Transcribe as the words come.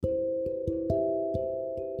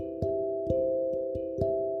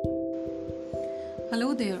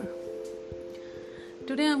Hello there.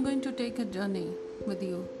 Today I'm going to take a journey with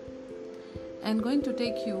you and going to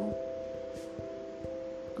take you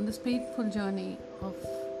on this painful journey of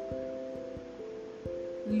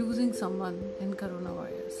losing someone in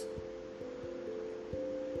coronavirus.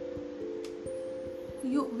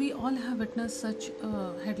 We all have witnessed such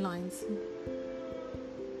headlines.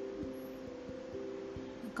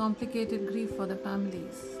 Complicated grief for the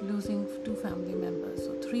families, losing 2 family members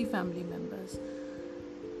or 3 family members,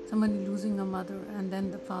 somebody losing a mother and then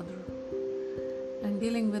the father, and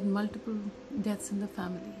dealing with multiple deaths in the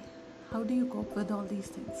family. How do you cope with all these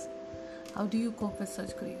things? How do you cope with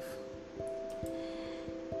such grief?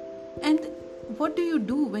 And what do you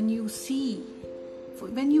do when you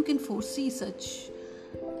can foresee such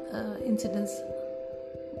incidents?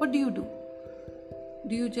 What do you do?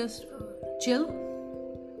 Do you just chill?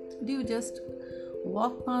 Do you just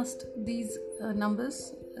walk past these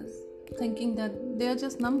numbers thinking that they are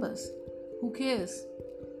just numbers? Who cares?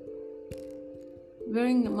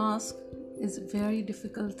 Wearing a mask is a very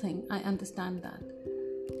difficult thing. I understand that.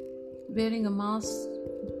 Wearing a mask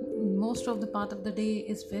most of the part of the day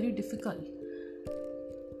is very difficult.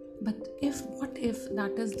 But what if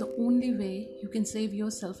that is the only way you can save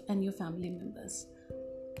yourself and your family members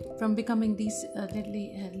from becoming these deadly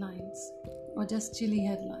headlines or just chilly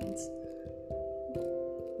headlines?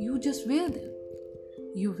 You just wear them.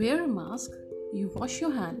 You wear a mask, you wash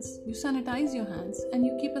your hands, you sanitize your hands, and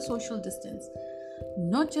you keep a social distance.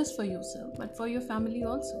 Not just for yourself, but for your family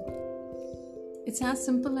also. It's as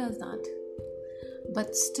simple as that.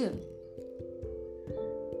 But still,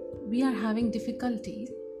 we are having difficulty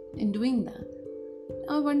in doing that.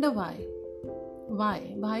 I wonder why.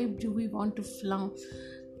 Why do we want to flout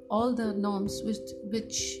all the norms which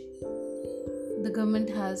the government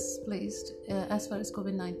has placed as far as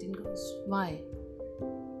COVID-19 goes? Why?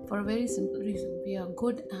 For a very simple reason. We are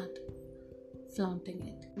good at flaunting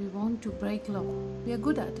it. We want to break law. We are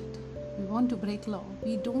good at it. We want to break law.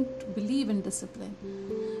 We don't believe in discipline.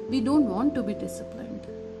 We don't want to be disciplined.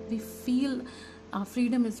 We feel our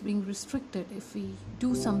freedom is being restricted if we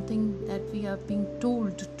do something that we are being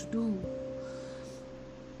told to do.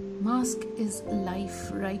 Mask is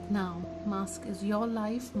life right now. Mask is your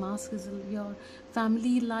life. Mask is your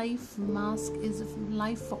family life. Mask is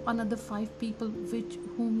life for another 5 people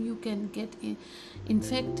whom you can get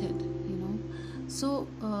infected. So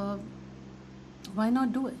why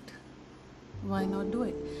not do it? Why not do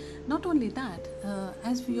it? Not only that,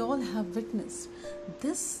 as we all have witnessed,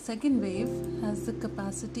 this second wave has the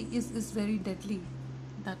capacity is very deadly.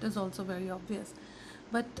 That is also very obvious.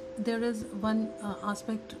 But there is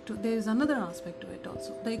there is another aspect to it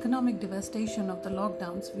also. The economic devastation of the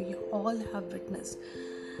lockdowns we all have witnessed.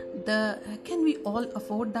 Can we all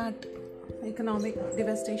afford that economic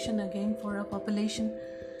devastation again for our population?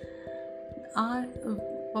 Our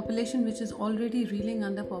population which is already reeling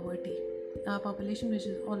under poverty. Our population which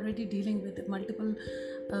is already dealing with multiple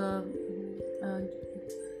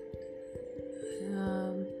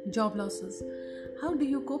job losses. How do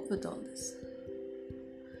you cope with all this?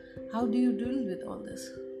 How do you deal with all this?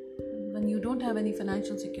 When you don't have any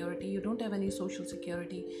financial security, you don't have any social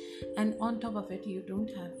security, and on top of it, you don't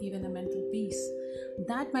have even a mental peace.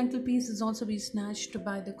 That mental peace is also be snatched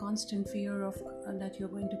by the constant fear of that you're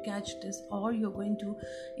going to catch this or you're going to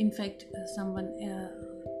infect someone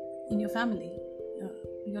in your family,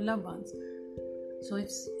 your loved ones. So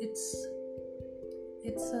it's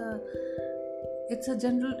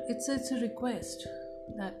a request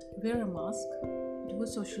that wear a mask, do a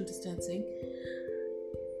social distancing.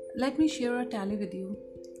 Let me share a tally with you.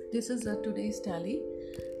 This is today's tally.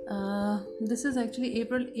 This is actually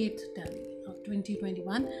April 8th tally of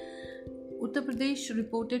 2021. Uttar Pradesh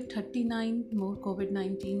reported 39 more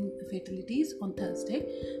COVID-19 fatalities on Thursday,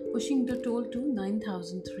 pushing the toll to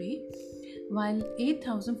 9,003, while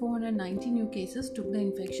 8,490 new cases took the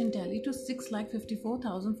infection tally to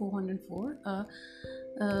 6,54,404.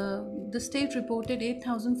 The state reported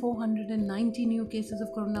 8,490 new cases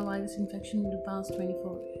of coronavirus infection in the past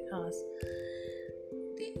 24 hours.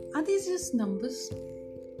 Are these just numbers?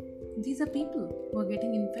 These are people who are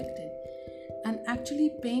getting infected and actually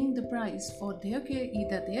paying the price for their care,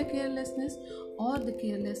 either their carelessness or the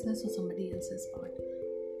carelessness of somebody else's part.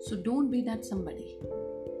 So don't be that somebody.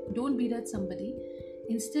 Don't be that somebody.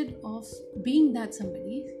 Instead of being that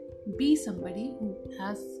somebody, be somebody who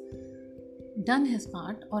has done his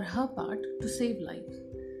part or her part to save lives.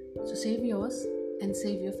 So save yours and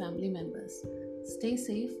save your family members. Stay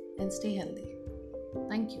safe and stay healthy.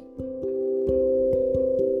 Thank you.